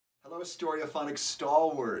Storyophonic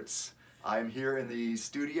stalwarts. I'm here in the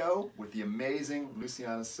studio with the amazing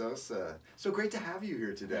Luciana Souza. So great to have you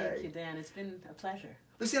here today. Thank you, Dan. It's been a pleasure.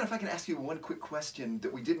 Luciana, if I can ask you one quick question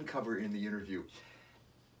that we didn't cover in the interview.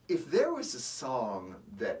 If there was a song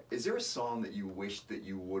is there a song that you wish that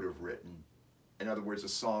you would have written? In other words, a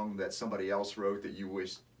song that somebody else wrote that you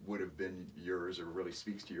wish would have been yours or really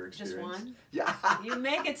speaks to your experience? Just one? Yeah. You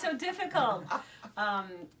make it so difficult.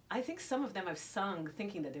 I think some of them I've sung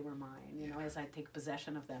thinking that they were mine, you know, as I take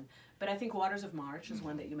possession of them. But I think Waters of March is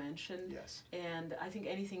one that you mentioned. Yes. And I think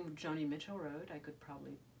anything Joni Mitchell wrote, I could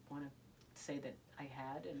probably want to say that I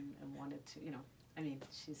had and wanted to, you know. I mean,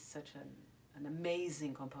 she's such an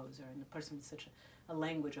amazing composer and a person with such a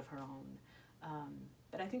language of her own.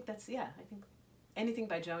 But I think that's, yeah, I think anything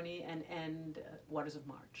by Joni and Waters of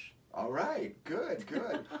March. All right, good,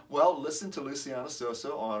 good. Well, listen to Luciana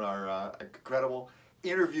Souza on our incredible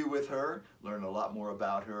interview with her, learn a lot more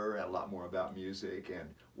about her and a lot more about music and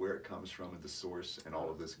where it comes from and the source and all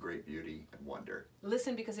of this great beauty and wonder.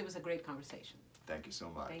 Listen, because it was a great conversation. Thank you so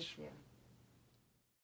much. Thank you.